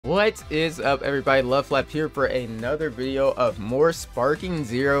What is up, everybody? Love Flappy here for another video of more Sparking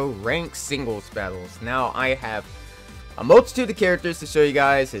Zero ranked singles battles. Now I have a multitude of characters to show you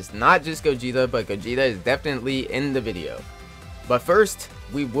guys. It's not just Gogeta, but Gogeta is definitely in the video. But first,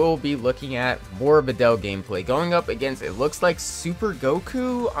 we will be looking at more Videl gameplay going up against, it looks like Super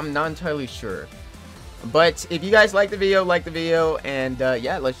Goku. I'm not entirely sure. But if you guys like the video, and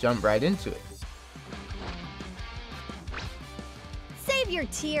yeah, let's jump right into it. Save your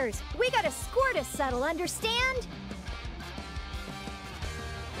tears. We got a score to settle, understand?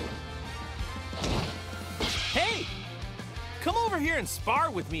 Hey! Come over here and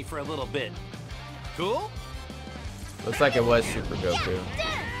spar with me for a little bit. Cool? Looks like it was Super Goku.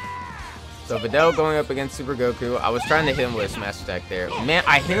 So Videl going up against Super Goku. I was trying to hit him with a smash attack there. Man,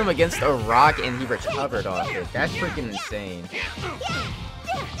 I hit him against a rock and he recovered off it. That's freaking insane.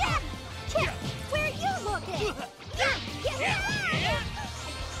 Where are you looking?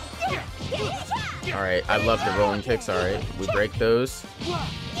 Alright, I love the rolling kicks. Alright, we break those.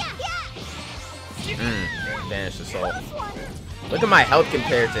 Vanish Assault. Look at my health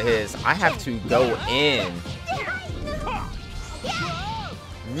compared to his. I have to go in.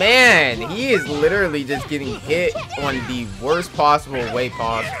 Man, he is literally just getting hit on the worst possible way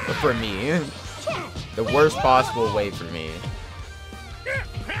possible for me. The worst possible way for me.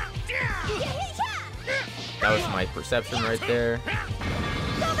 That was my perception right there.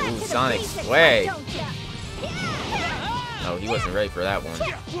 Ooh, Sonic Sway. Oh, he wasn't ready for that one.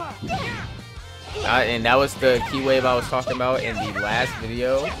 And that was the key wave I was talking about in the last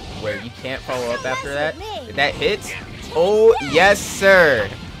video, where you can't follow up after that. Did that hit? Oh, yes, sir.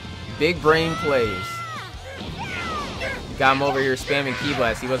 Big brain plays. Got him over here spamming Key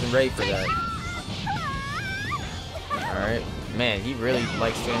Blast. He wasn't ready for that. Alright. Man, he really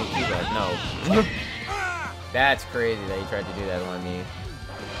likes spamming Key Blast. No. That's crazy that he tried to do that on me.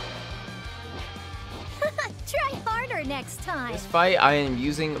 Try harder next time. This fight, I am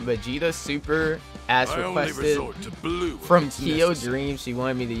using Vegeta Super as requested from Kyo Dream. She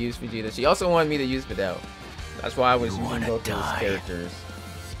wanted me to use Vegeta. She also wanted me to use Videl. That's why I was using both of those characters.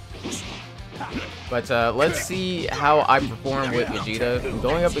 But let's see how I perform with Vegeta. I'm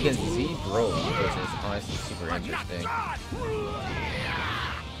going up against Z-Bro, which is honestly super interesting.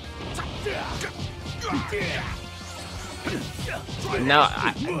 Now,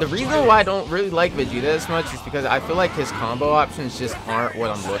 the reason why I don't really like Vegeta as much is because I feel like his combo options just aren't what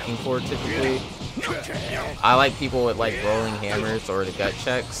I'm looking for typically. I like people with like rolling hammers or the gut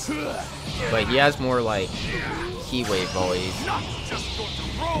checks, but he has more like key wave volleys.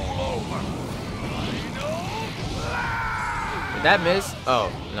 Did that miss?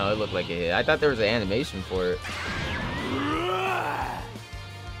 Oh, no, it looked like it hit. I thought there was an animation for it.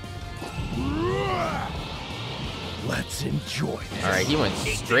 Let's enjoy this. Alright, he went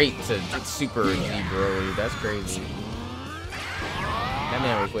straight to Super Z-Bro. That's crazy. That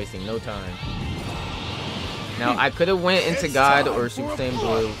man was wasting no time. Now, I could have went into God or Super Saiyan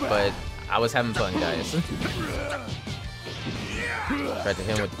Blue, but I was having fun, guys. Tried to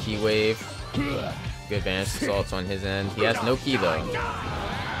hit him with the Key Wave. Good Vanish Assaults on his end. He has no Key, though.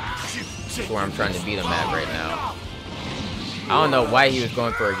 That's where I'm trying to beat him at right now. I don't know why he was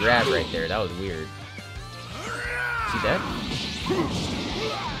going for a grab right there. That was weird. Is he dead?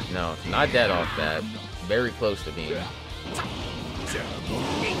 No, not dead off that. Very close to being.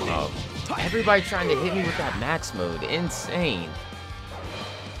 Oh, everybody trying to hit me with that max mode. Insane.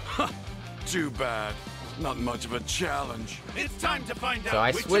 Too bad. Not much of a challenge. It's time to find out. So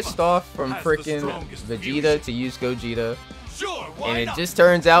I switched off from freaking Vegeta to use Gogeta. Sure, And it just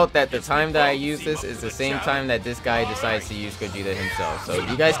turns out that the time that I use this is the same time that this guy decides to use Gogeta himself. So if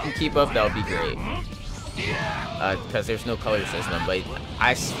you guys can keep up, that would be great. Because there's no color system, but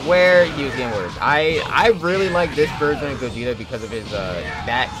I swear he was getting worse. I really like this version of Gogeta because of his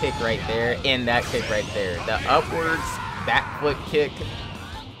that kick right there and that kick right there. The upwards backflip kick,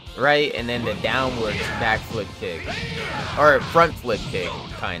 right, and then the downwards backflip kick, or front flip kick,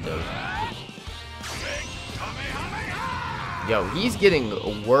 kind of. Yo, he's getting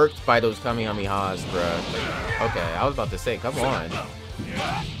worked by those Kamehamehas, bruh. Okay, I was about to say, come on.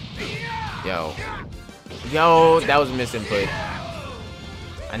 Yo, that was a misinput.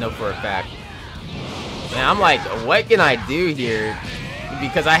 I know for a fact. Man, I'm like, what can I do here?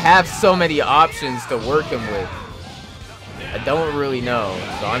 Because I have so many options to work him with. I don't really know.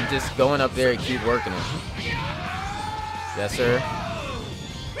 So I'm just going up there and keep working him. Yes, sir.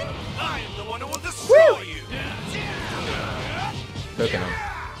 I am the one who will destroy you. Cooking him.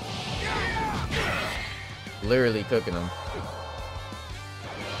 Literally cooking him.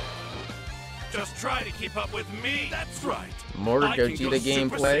 Just try to keep up with me. That's right. More I can go Gogeta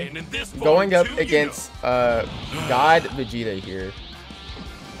Super gameplay. Saiyan in this form Going up too, you against know. God Vegeta here.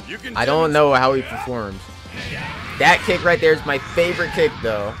 You can I don't know how he performs. That kick right there is my favorite kick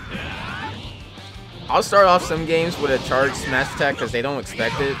though. I'll start off some games with a charged smash attack because they don't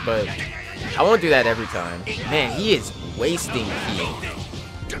expect it, but I won't do that every time. Man, he is wasting ki.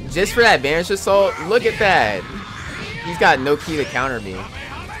 Just for that Banish Assault, look at that. He's got no ki to counter me.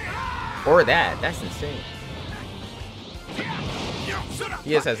 Or that. That's insane. He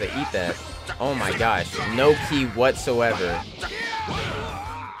just has to eat that. Oh my gosh. No ki whatsoever.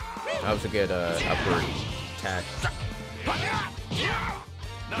 That was a good upward attack.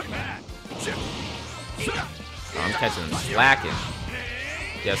 Oh, I'm catching him slacking.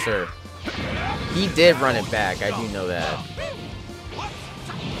 Yes, sir. He did run it back. I do know that.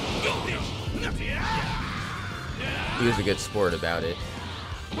 He was a good sport about it.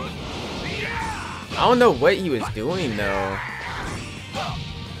 I don't know what he was doing, though.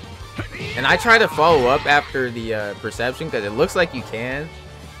 And I try to follow up after the perception, because it looks like you can.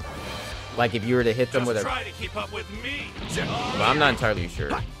 Like if you were to hit them with a... Try to keep up with me. But I'm not entirely sure.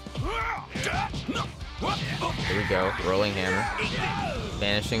 Here we go. Rolling hammer.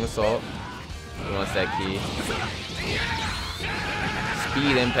 Vanishing assault. He wants that key.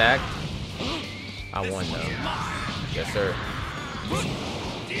 Speed impact. I won though. Yes, sir.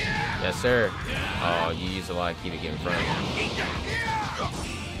 Yes, sir. Oh, you used a lot of key to get in front of him.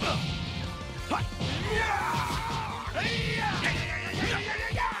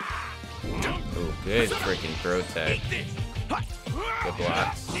 Ooh, good freaking throw tech. Good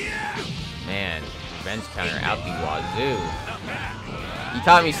blocks. Man, revenge counter out the wazoo. He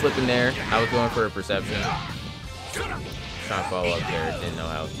caught me slipping there. I was going for a perception. Trying to follow up there. Didn't know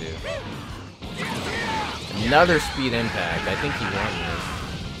how to. Another speed impact. I think he won this.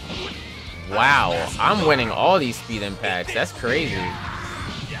 Wow, I'm winning all these speed impacts. That's crazy.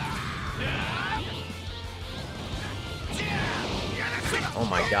 Oh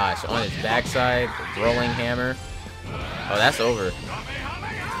my gosh, on his backside, rolling hammer. Oh, that's over.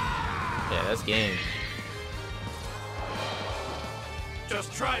 Yeah, that's game.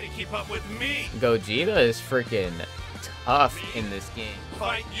 Just try to keep up with me. Gogeta is freaking tough in this game.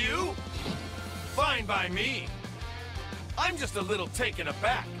 Fight you? Fine by me. I'm just a little taken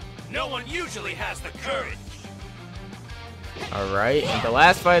aback. No one usually has the courage. Alright, and the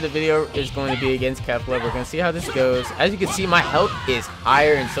last fight of the video is going to be against Kefla. We're going to see how this goes. As you can see, my health is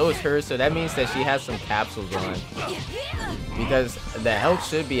higher and so is hers, so that means that she has some capsules on. Because the health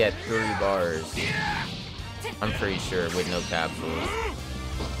should be at 3 bars. I'm pretty sure, with no capsules.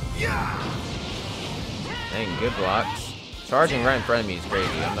 Dang, good blocks. Charging right in front of me is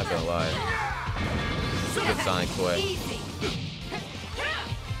crazy, I'm not going to lie. Good Sonic Toy.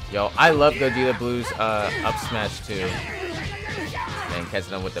 Yo, I love Gogeta Blue's up smash too. And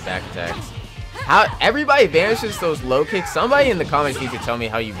catching them with the back attacks. How everybody vanishes those low kicks. Somebody in the comments needs to tell me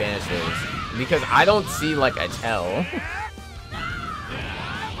how you vanish those, because I don't see like a tell.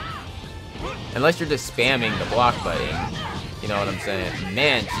 Unless you're just spamming the block button. You know what I'm saying?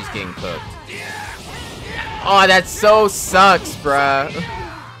 Man, she's getting cooked. Oh, that so sucks, bruh.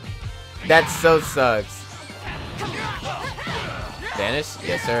 That so sucks. Vanish?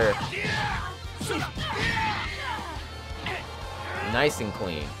 Yes, sir. Nice and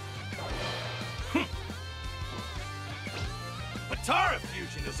clean. Patara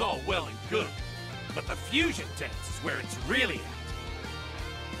fusion is all well and good, but the fusion dance is where it's really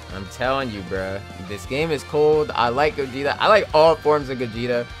at. I'm telling you, bruh. This game is cold. I like Gogeta. I like all forms of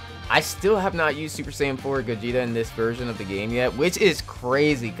Gogeta. I still have not used Super Saiyan 4 Gogeta in this version of the game yet, which is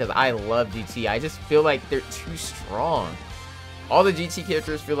crazy because I love GT. I just feel like they're too strong. All the GT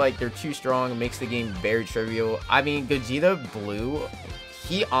characters feel like they're too strong. It makes the game very trivial. I mean, Gogeta Blue,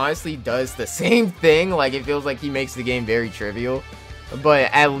 he honestly does the same thing. Like, it feels like he makes the game very trivial. But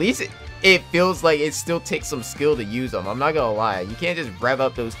at least it feels like it still takes some skill to use them. I'm not gonna lie. You can't just rev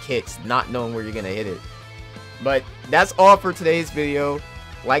up those kicks not knowing where you're gonna hit it. But that's all for today's video.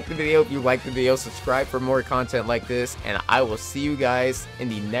 Like the video if you like the video. Subscribe for more content like this. And I will see you guys in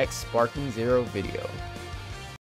the next Sparking Zero video.